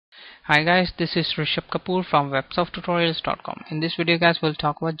Hi guys, this is Rishabh Kapoor from websofttutorials.com. In this video guys, we'll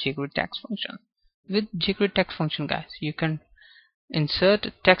talk about jQuery text function. With jQuery text function guys, you can insert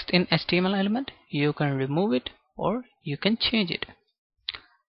text in HTML element, you can remove it, or you can change it.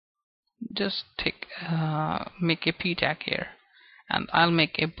 Just make a p tag here, and I'll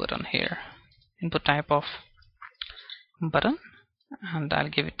make a button here. Input type of button, and I'll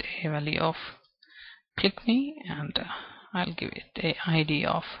give it a value of click me, and I'll give it a ID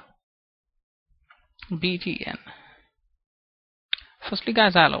of btn. Firstly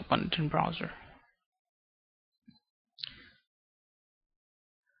guys, I'll open it in browser.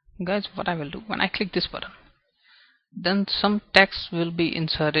 Guys, what I will do when I click this button, then some text will be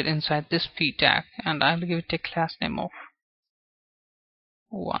inserted inside this p tag, and I'll give it a class name of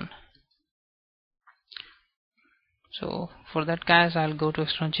 1. So for that guys, I'll go to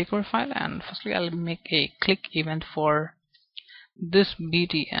external jQuery file, and firstly I'll make a click event for this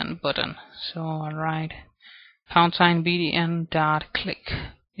btn button. So I'll write #btn dot click.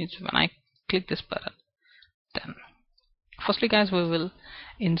 It's when I click this button. Then firstly guys, we will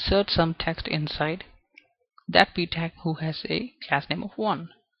insert some text inside that p tag who has a class name of 1.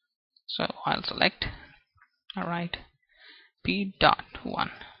 So I'll select, alright, p dot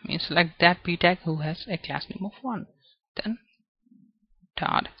 1 means select that p tag who has a class name of 1. Then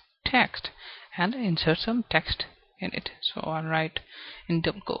dot text, and insert some text in it. So I'll write in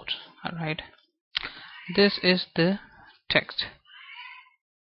double quotes, alright, this is the text.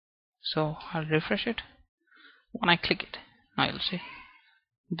 So I'll refresh it. When I click it, now you'll see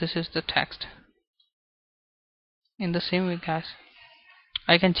this is the text. In the same way guys,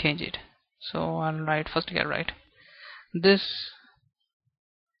 I can change it. So I'll write, firstly I'll write this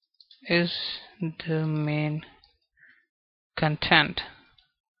is the main content.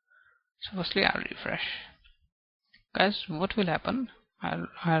 So firstly I'll refresh. Guys, what will happen?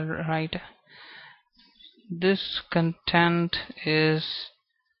 I'll write this content is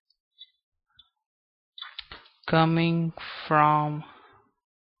coming from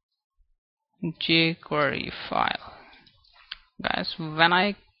jQuery file. Guys, when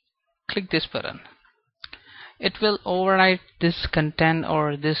I click this button, it will overwrite this content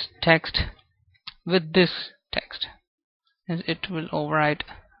or this text with this text. It will overwrite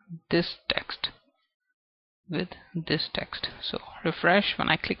this text with this text. So refresh. When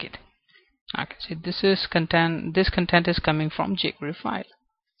I click it, I can see this is content. This content is coming from jQuery file.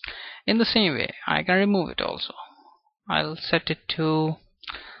 In the same way, I can remove it also. I'll set it to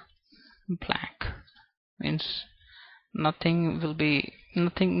blank, means no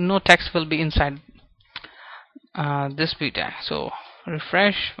text will be inside this p tag. So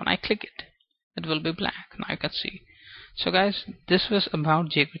refresh. When I click it, it will be blank. Now you can see. So guys, this was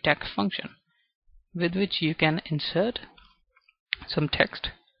about jQuery text function, with which you can insert some text,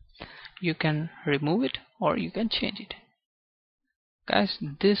 you can remove it, or you can change it. Guys,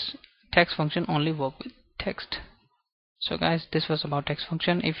 this text function only works with text. So guys, this was about text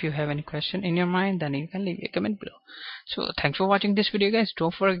function. If you have any question in your mind, then you can leave a comment below. So thanks for watching this video guys.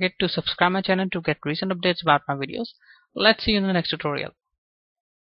 Don't forget to subscribe my channel to get recent updates about my videos. Let's see you in the next tutorial.